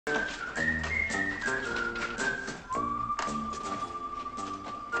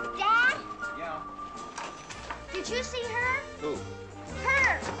you see her? Who?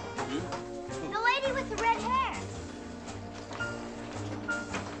 Her. Hmm? The lady with the red hair.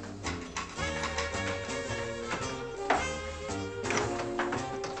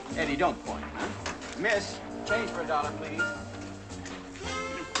 Eddie, don't point, huh? Miss, change for $1, please.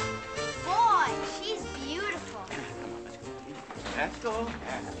 Boy, she's beautiful. Come on, let's go. That's cool.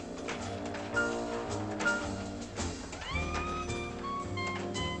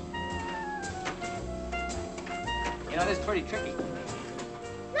 You know, this is pretty tricky.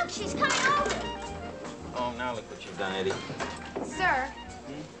 Look, she's coming over. Oh, now look what you've done, Eddie. Sir?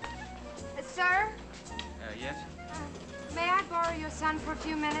 Sir? Yes? May I borrow your son for a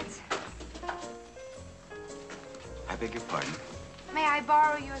few minutes? I beg your pardon? May I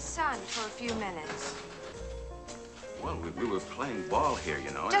borrow your son for a few minutes? Well, we were playing ball here,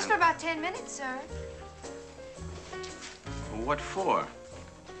 you know. Just for about 10 minutes, sir. What for?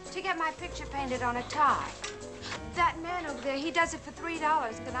 To get my picture painted on a tie. That man over there, he does it for $3,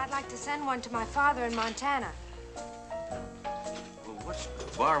 and I'd like to send one to my father in Montana. Well, what's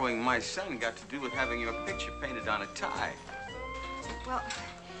borrowing my son got to do with having your picture painted on a tie? Well,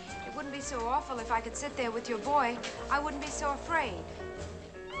 it wouldn't be so awful if I could sit there with your boy. I wouldn't be so afraid.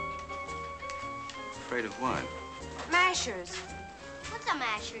 Afraid of what? Mashers. What's a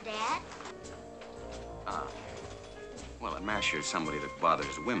masher, Dad? Well, a masher is somebody that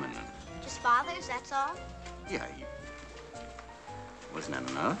bothers women. Just fathers, that's all? Yeah, wasn't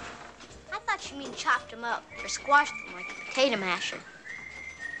that enough? I thought you mean chopped them up or squashed them like a potato masher.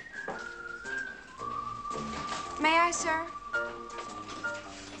 May I, sir?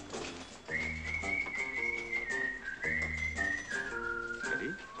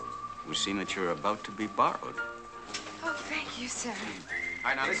 Eddie, we seem that you're about to be borrowed. Oh, thank you, sir. All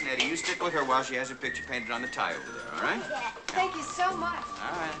right, now listen, Eddie, you stick with her while she has her picture painted on the tie over there, all right? Yeah. Thank you so much.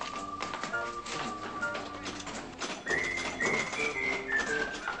 All right.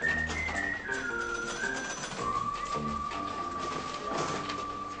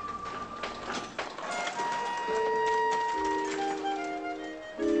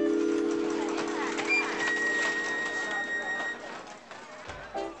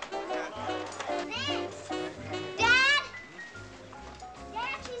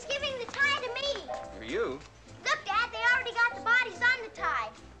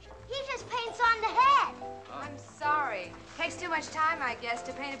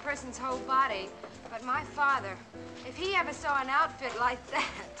 To paint a person's whole body. But my father, if he ever saw an outfit like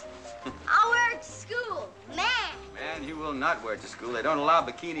that... I'll wear it to school. Man! Man, you will not wear it to school. They don't allow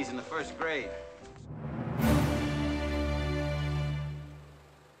bikinis in the first grade.